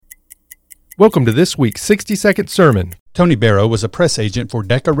Welcome to this week's 60-second sermon. Tony Barrow was a press agent for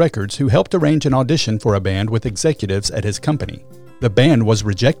Decca Records who helped arrange an audition for a band with executives at his company. The band was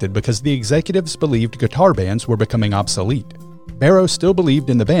rejected because the executives believed guitar bands were becoming obsolete. Barrow still believed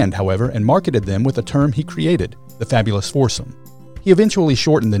in the band, however, and marketed them with a term he created, the Fabulous Foursome. He eventually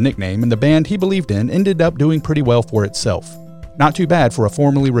shortened the nickname, and the band he believed in ended up doing pretty well for itself. Not too bad for a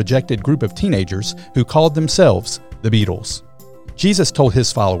formerly rejected group of teenagers who called themselves the Beatles. Jesus told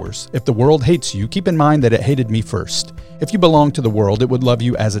his followers, "If the world hates you, keep in mind that it hated me first. If you belong to the world, it would love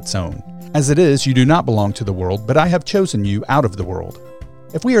you as its own. As it is, you do not belong to the world, but I have chosen you out of the world."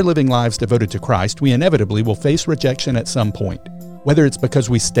 If we are living lives devoted to Christ, we inevitably will face rejection at some point, whether it's because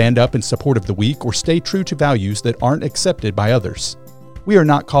we stand up in support of the weak or stay true to values that aren't accepted by others. We are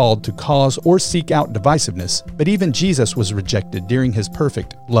not called to cause or seek out divisiveness, but even Jesus was rejected during his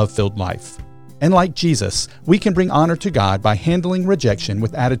perfect, love-filled life. And like Jesus, we can bring honor to God by handling rejection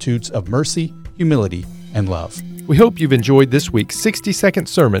with attitudes of mercy, humility, and love. We hope you've enjoyed this week's 60-second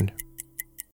sermon.